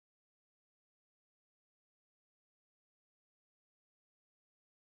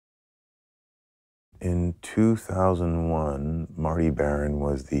In 2001, Marty Baron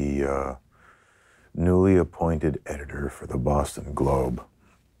was the newly appointed editor for the Boston Globe.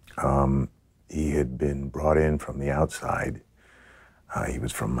 He had been brought in from the outside. He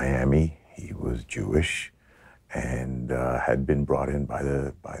was from Miami. He was Jewish, and had been brought in by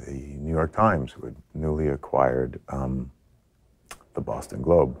the New York Times, who had newly acquired the Boston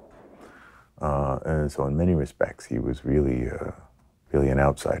Globe. And so, in many respects, he was really an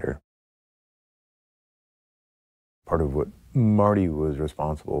outsider. Part of what Marty was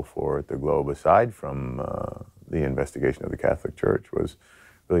responsible for at the Globe, aside from the investigation of the Catholic Church, was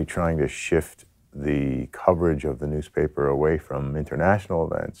really trying to shift the coverage of the newspaper away from international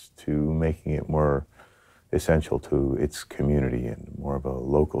events to making it more essential to its community and more of a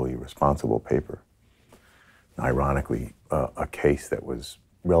locally responsible paper. Ironically, a case that was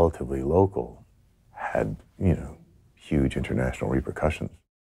relatively local had, huge international repercussions.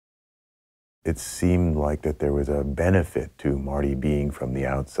 It seemed like that there was a benefit to Marty being from the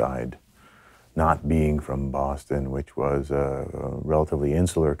outside, not being from Boston, which was a relatively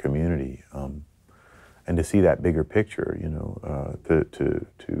insular community. And to see that bigger picture,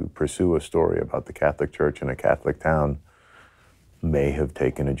 to pursue a story about the Catholic Church in a Catholic town may have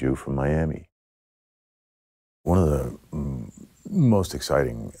taken a Jew from Miami. One of the most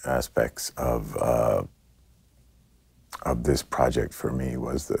exciting aspects of this project for me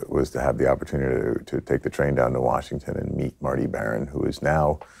was to have the opportunity to take the train down to Washington and meet Marty Baron, who is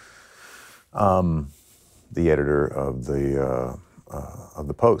now the editor of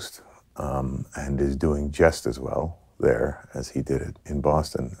the Post, and is doing just as well there as he did it in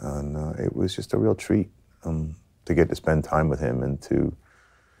Boston. And it was just a real treat to get to spend time with him and to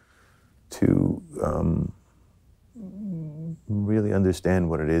really understand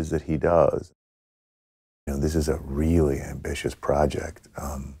what it is that he does. This is a really ambitious project.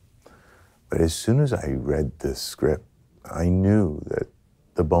 But as soon as I read this script, I knew that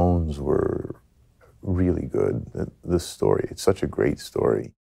the bones were really good. The story, it's such a great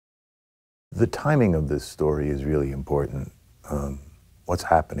story. The timing of this story is really important. What's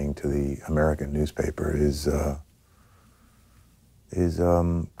happening to the American newspaper is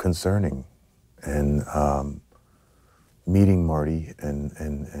concerning. And meeting Marty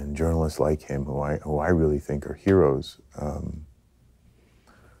and journalists like him, who I really think are heroes,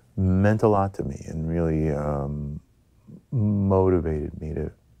 meant a lot to me and really motivated me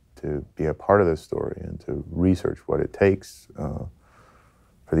to be a part of this story and to research what it takes for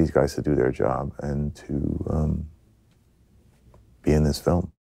these guys to do their job and to be in this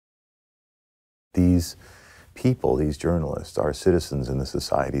film. These people, these journalists, are citizens in the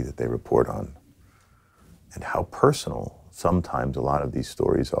society that they report on. And how personal sometimes a lot of these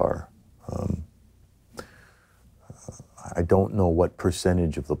stories are. I don't know what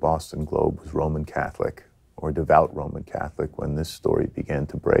percentage of the Boston Globe was Roman Catholic or devout Roman Catholic when this story began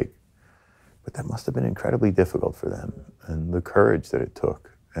to break. But that must have been incredibly difficult for them. And the courage that it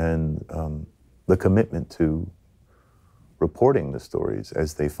took and the commitment to reporting the stories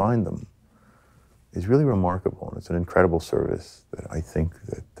as they find them is really remarkable. And it's an incredible service that I think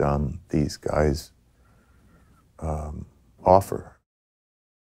that these guys offer.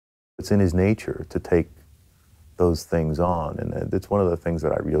 It's in his nature to take those things on, and it's one of the things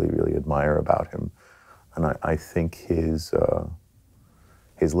that I really, really admire about him. And I think his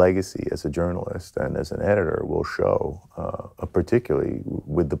legacy as a journalist and as an editor will show, particularly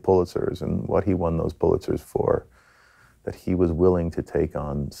with the Pulitzers and what he won those Pulitzers for, that he was willing to take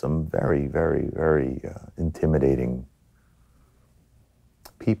on some very, very, very intimidating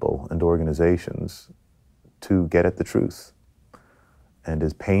people and organizations to get at the truth. And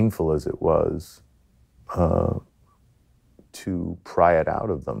as painful as it was to pry it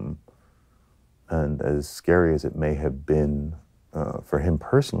out of them, and as scary as it may have been for him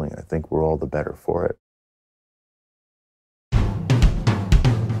personally, I think we're all the better for it.